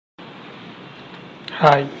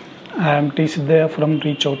Hi, I am T. Siddhaya from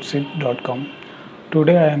ReachOutSid.com.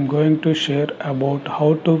 Today I am going to share about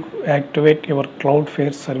how to activate your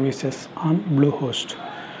CloudFlare services on Bluehost.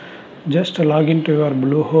 Just log into your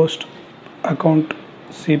Bluehost account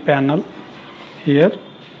cPanel here.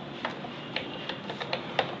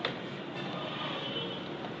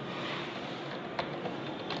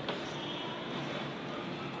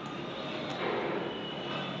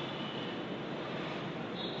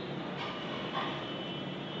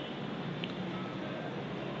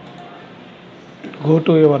 Go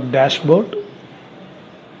to your dashboard.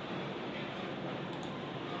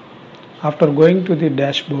 After going to the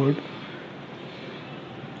dashboard,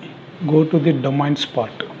 go to the domains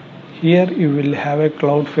part. Here you will have a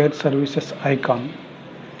CloudFlare services icon.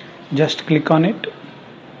 Just click on it.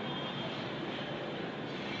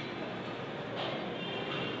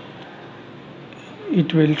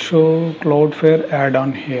 It will show CloudFlare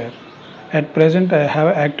add-on here. At present I have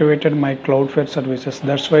activated my CloudFlare services,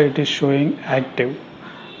 that's why it is showing active.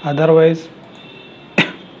 Otherwise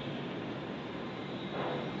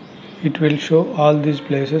it will show all these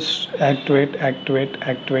places activate.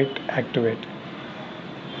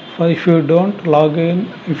 For if you don't log in,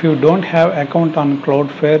 if you don't have account on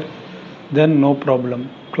CloudFlare, then no problem.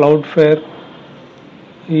 CloudFlare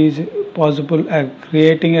is possible,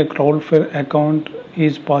 creating a CloudFlare account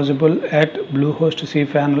is possible at Bluehost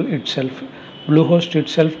cPanel itself. Bluehost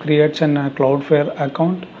itself creates a CloudFlare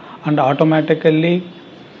account and automatically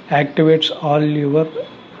activates all your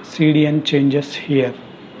CDN changes here.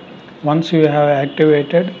 Once you have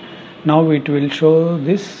activated, now it will show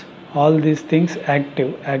this all these things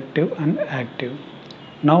active.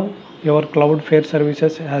 Now your CloudFlare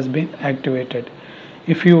services has been activated.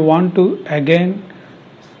 If you want to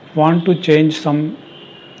change some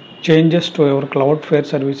changes to your CloudFlare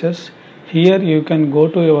services, here you can go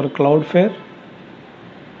to your CloudFlare,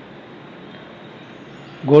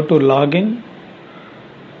 go to login.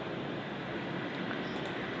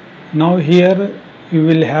 Now here you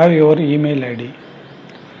will have your email ID.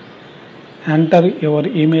 Enter your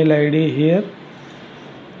email ID here.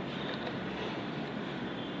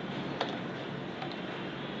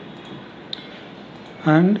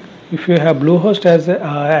 And if you have Bluehost has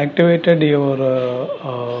activated your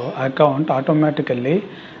account automatically,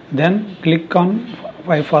 then click on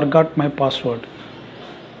I forgot my password.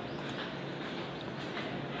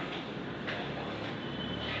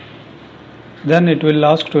 Then it will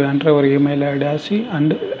ask to enter your email ID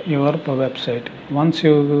and your website. Once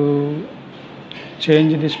you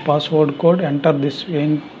change this password code, enter this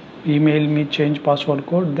email me change password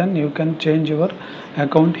code, then you can change your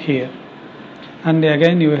account here. And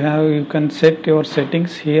again you can set your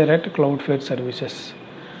settings here at CloudFlare services.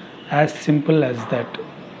 As simple as that.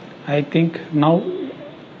 I think now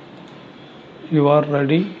you are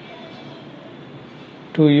ready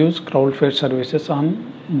to use CloudFlare services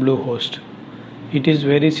on Bluehost. It is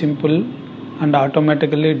very simple and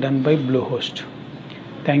automatically done by Bluehost.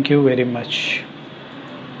 Thank you very much.